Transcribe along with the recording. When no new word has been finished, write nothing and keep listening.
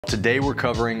Today we're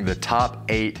covering the top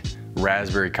 8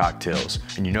 raspberry cocktails.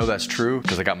 And you know that's true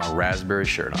because I got my raspberry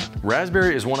shirt on.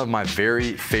 Raspberry is one of my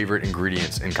very favorite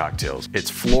ingredients in cocktails. It's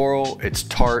floral, it's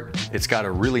tart, it's got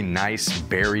a really nice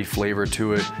berry flavor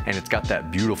to it, and it's got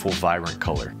that beautiful vibrant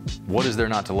color. What is there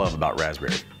not to love about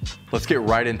raspberry? Let's get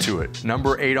right into it.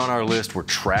 Number 8 on our list, we're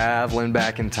traveling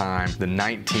back in time, the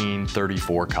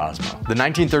 1934 Cosmo. The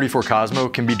 1934 Cosmo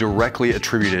can be directly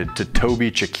attributed to Toby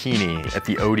Cecchini at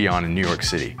the Odeon in New York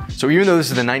City. So even though this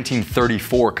is the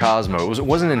 1934 Cosmo, it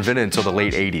wasn't invented until the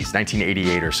late 80s,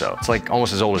 1988 or so. It's like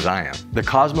almost as old as I am. The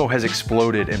Cosmo has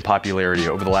exploded in popularity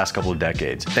over the last couple of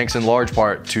decades, thanks in large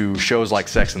part to shows like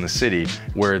Sex and the City,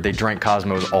 where they drank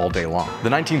Cosmos all day long. The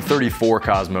 1934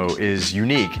 Cosmo is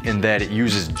unique in that it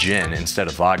uses gin instead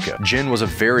of vodka. Gin was a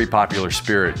very popular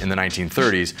spirit in the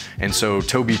 1930s, and so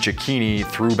Toby Cecchini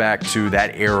threw back to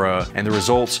that era, and the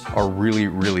results are really,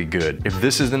 really good. If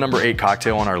this is the number 8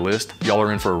 cocktail on our list, y'all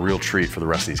are in for a real treat for the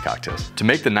rest of these cocktails. To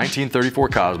make the 1934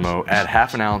 Cosmo, add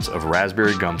half an ounce of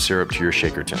raspberry gum syrup to your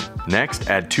shaker tin. Next,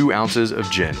 add 2 ounces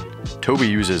of gin. Toby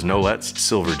uses Nolet's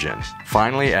Silver Gin.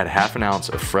 Finally, add half an ounce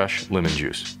of fresh lemon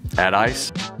juice. Add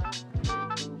ice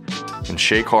and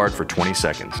shake hard for 20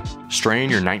 seconds. Strain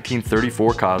your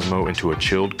 1934 Cosmo into a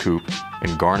chilled coupe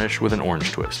and garnish with an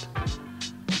orange twist.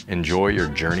 Enjoy your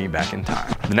journey back in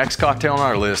time. The next cocktail on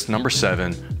our list, number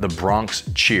 7, the Bronx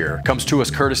Cheer, comes to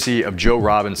us courtesy of Joe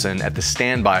Robinson at the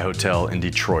Standby Hotel in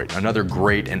Detroit, another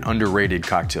great and underrated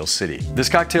cocktail city. This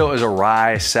cocktail is a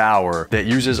rye sour that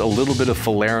uses a little bit of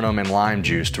falernum and lime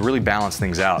juice to really balance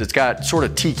things out. It's got sort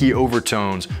of tiki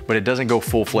overtones, but it doesn't go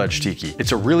full-fledged tiki.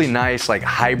 It's a really nice, like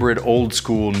hybrid old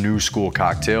school, new school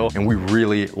cocktail, and we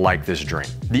really like this drink.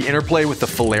 The interplay with the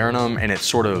falernum and its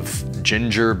sort of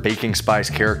ginger baking spice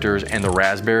characters and the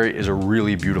raspberry is a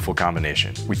really beautiful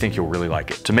combination. We think you'll really like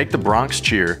it. To make the Bronx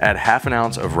Cheer, add half an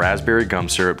ounce of raspberry gum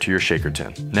syrup to your shaker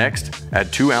tin. Next,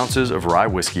 add 2 ounces of rye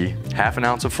whiskey, half an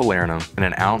ounce of falernum, and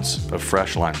an ounce of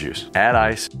fresh lime juice. Add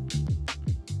ice,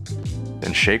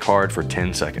 then shake hard for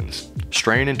 10 seconds.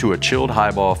 Strain into a chilled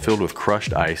highball filled with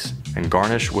crushed ice and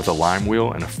garnish with a lime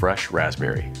wheel and a fresh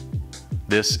raspberry.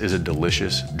 This is a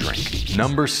delicious drink.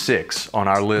 Number 6 on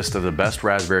our list of the best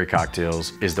raspberry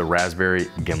cocktails is the Raspberry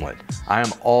Gimlet. I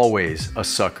am always a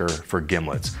sucker for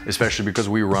gimlets, especially because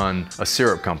we run a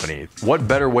syrup company. What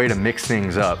better way to mix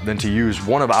things up than to use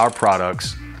one of our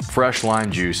products, fresh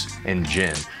lime juice and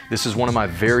gin. This is one of my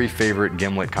very favorite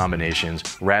gimlet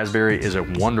combinations. Raspberry is a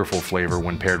wonderful flavor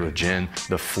when paired with gin.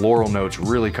 The floral notes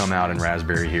really come out in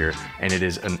raspberry here, and it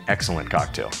is an excellent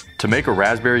cocktail. To make a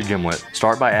raspberry gimlet,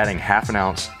 start by adding half an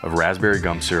ounce of raspberry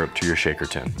gum syrup to your shaker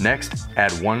tin. Next,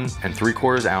 add 1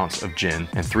 3/4 ounce of gin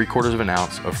and 3/4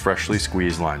 ounce of freshly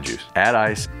squeezed lime juice. Add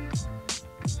ice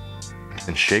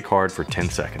and shake hard for 10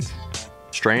 seconds.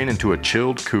 Strain into a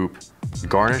chilled coupe,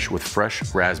 garnish with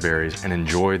fresh raspberries, and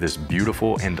enjoy this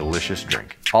beautiful and delicious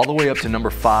drink. All the way up to number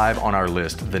 5 on our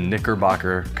list, the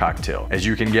Knickerbocker Cocktail. As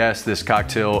you can guess, this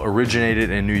cocktail originated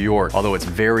in New York, although it's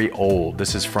very old.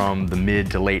 This is from the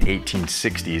mid to late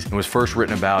 1860s and was first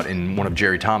written about in one of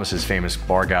Jerry Thomas's famous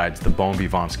bar guides, the Bon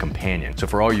Vivant's Companion. So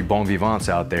for all you Bon Vivants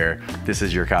out there, this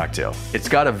is your cocktail. It's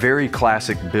got a very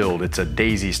classic build. It's a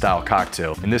daisy style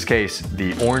cocktail. In this case,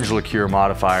 the orange liqueur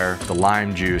modifier, the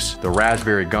lime juice, the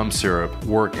raspberry gum syrup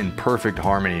work in perfect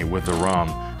harmony with the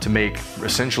rum to make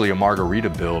essentially a margarita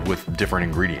build with different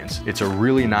ingredients. It's a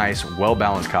really nice,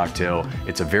 well-balanced cocktail.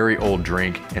 It's a very old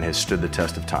drink and has stood the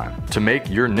test of time. To make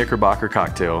your Knickerbocker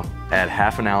cocktail, add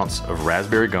half an ounce of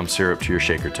raspberry gum syrup to your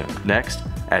shaker tin. Next,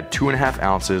 add 2.5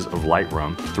 ounces of light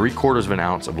rum, 3/4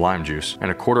 ounce of lime juice, and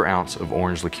 1/4 ounce of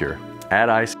orange liqueur. Add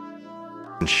ice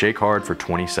and shake hard for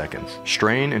 20 seconds.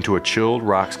 Strain into a chilled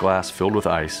rocks glass filled with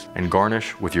ice and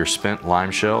garnish with your spent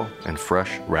lime shell and fresh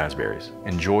raspberries.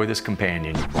 Enjoy this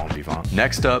companion, you Bon Vivant.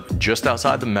 Next up, just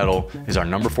outside the medal, is our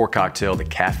number 4 cocktail, the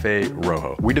Café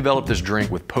Rojo. We developed this drink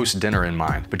with post-dinner in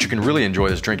mind, but you can really enjoy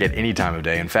this drink at any time of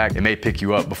day. In fact, it may pick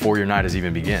you up before your night has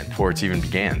even begun, before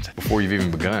you've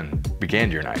even began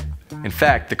your night. In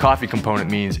fact, the coffee component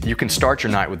means you can start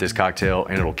your night with this cocktail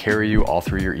and it'll carry you all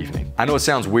through your evening. I know it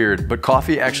sounds weird, but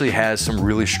coffee actually has some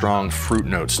really strong fruit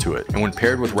notes to it. And when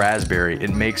paired with raspberry,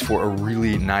 it makes for a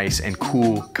really nice and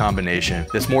cool combination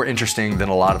that's more interesting than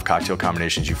a lot of cocktail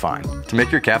combinations you find. To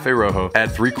make your Café Rojo,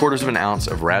 add 3/4 ounce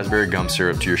of raspberry gum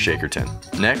syrup to your shaker tin.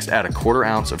 Next, add 1/4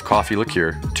 ounce of coffee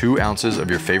liqueur, 2 ounces of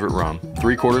your favorite rum,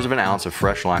 3/4 ounce of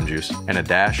fresh lime juice, and a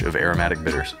dash of aromatic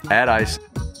bitters. Add ice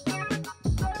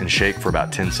and shake for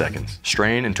about 10 seconds.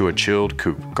 Strain into a chilled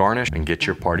coupe. Garnish and get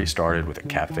your party started with a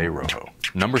Café Rojo.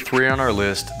 Number 3 on our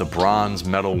list, the bronze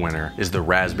medal winner, is the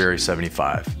Raspberry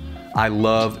 75. I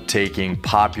love taking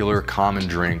popular common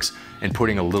drinks and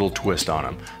putting a little twist on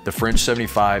them. The French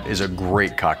 75 is a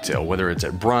great cocktail, whether it's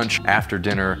at brunch, after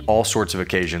dinner, all sorts of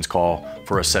occasions call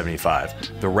for a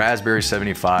 75. The Raspberry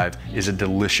 75 is a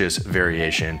delicious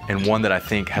variation and one that I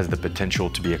think has the potential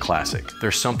to be a classic.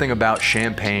 There's something about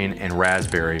champagne and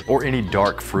raspberry, or any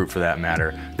dark fruit for that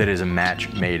matter, that is a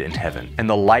match made in heaven. And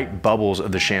the light bubbles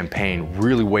of the champagne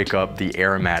really wake up the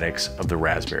aromatics of the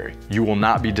raspberry. You will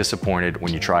not be disappointed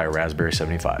when you try a Raspberry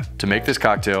 75. To make this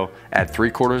cocktail, add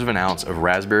 3/4 of an ounce of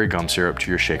raspberry gum syrup to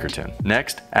your shaker tin.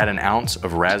 Next, add an ounce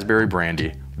of raspberry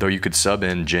brandy, though you could sub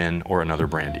in gin or another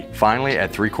brandy. Finally,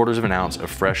 add 3/4 of an ounce of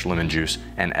fresh lemon juice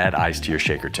and add ice to your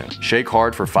shaker tin. Shake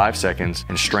hard for 5 seconds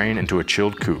and strain into a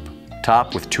chilled coupe.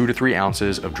 Top with 2 to 3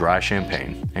 ounces of dry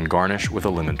champagne and garnish with a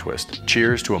lemon twist.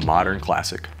 Cheers to a modern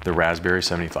classic, the Raspberry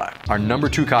 75. Our number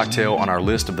 2 cocktail on our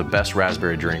list of the best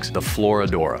raspberry drinks, the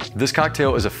Floradora. This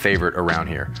cocktail is a favorite around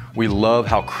here. We love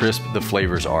how crisp the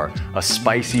flavors are. A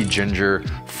spicy ginger,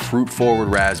 fruit-forward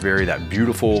raspberry, that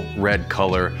beautiful red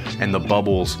color, and the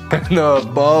bubbles. The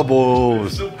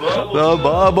bubbles! The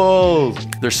bubbles!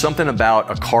 There's something about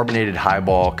a carbonated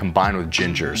highball combined with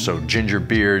ginger. So ginger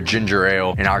beer, ginger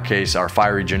ale, in our case, our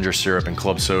fiery ginger syrup and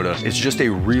club soda. It's just a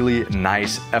really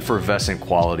nice, effervescent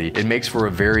quality. It makes for a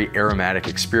very aromatic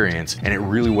experience, and it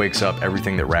really wakes up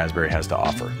everything that raspberry has to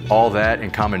offer. All that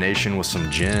in combination with some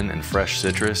gin and fresh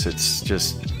citrus, it's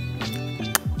just...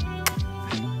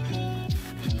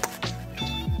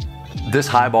 This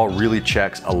highball really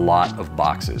checks a lot of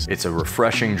boxes. It's a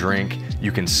refreshing drink. You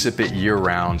can sip it year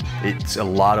round. It's a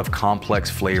lot of complex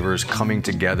flavors coming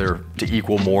together to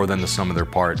equal more than the sum of their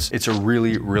parts. It's a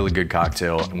really, really good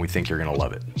cocktail, and we think you're gonna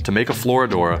love it. To make a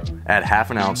Floradora, add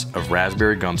 1/2 ounce of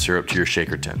raspberry gum syrup to your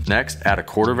shaker tin. Next, add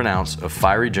 1/4 ounce of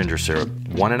fiery ginger syrup,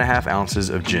 1.5 ounces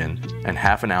of gin, and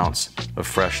 1/2 ounce of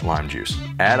fresh lime juice.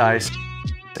 Add ice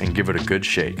and give it a good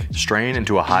shake. Strain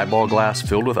into a highball glass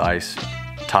filled with ice,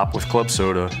 top with club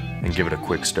soda, and give it a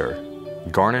quick stir.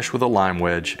 Garnish with a lime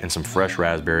wedge and some fresh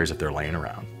raspberries if they're laying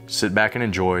around. Sit back and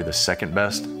enjoy the second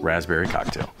best raspberry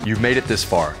cocktail. You've made it this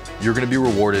far. You're gonna be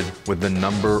rewarded with the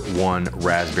number 1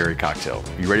 raspberry cocktail.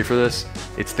 You ready for this?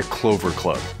 It's the Clover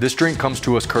Club. This drink comes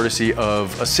to us courtesy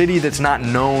of a city that's not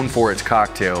known for its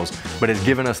cocktails, but has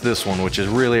given us this one, which is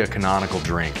really a canonical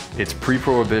drink. It's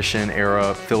pre-Prohibition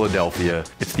era Philadelphia.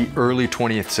 It's the early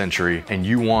 20th century, and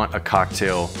you want a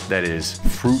cocktail that is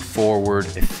fruit-forward,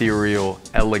 ethereal,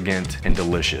 elegant, and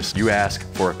delicious. You ask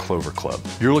for a Clover Club.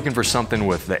 You're looking for something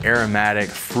with the aromatic,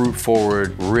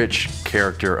 fruit-forward, rich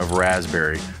character of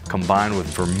raspberry combined with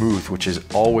vermouth, which is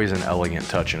always an elegant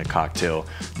touch in a cocktail.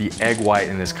 The egg white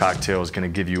in this cocktail is gonna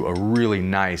give you a really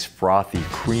nice, frothy,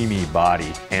 creamy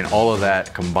body, and all of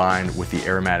that combined with the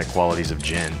aromatic qualities of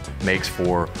gin makes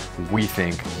for, we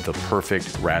think, the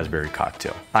perfect raspberry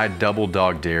cocktail. I double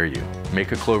dog dare you,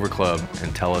 make a Clover Club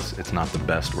and tell us it's not the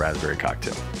best raspberry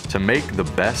cocktail. To make the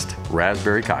best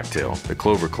raspberry cocktail, the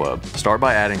Clover Club, start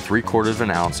by adding 3/4 of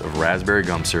an ounce of raspberry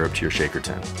gum syrup to your shaker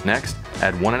tin. Next,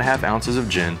 add 1.5 ounces of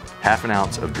gin, 1/2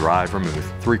 ounce of dry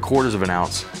vermouth, 3/4 of an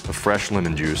ounce of fresh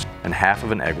lemon juice, and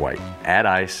 1/2 an egg white. Add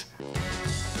ice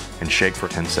and shake for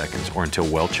 10 seconds or until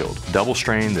well chilled. Double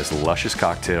strain this luscious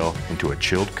cocktail into a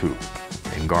chilled coupe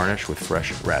and garnish with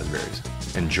fresh raspberries.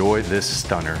 Enjoy this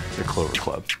stunner, the Clover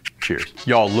Club. Cheers.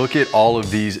 Y'all, look at all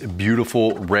of these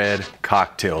beautiful red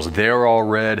cocktails. They're all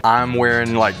red. I'm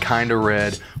wearing like kinda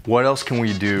red. What else can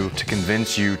we do to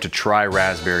convince you to try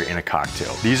raspberry in a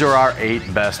cocktail? These are our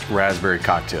 8 best raspberry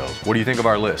cocktails. What do you think of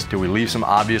our list? Did we leave some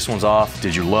obvious ones off?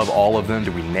 Did you love all of them?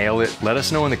 Did we nail it? Let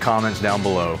us know in the comments down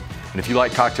below. And if you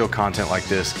like cocktail content like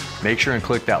this, make sure and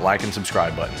click that like and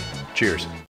subscribe button. Cheers.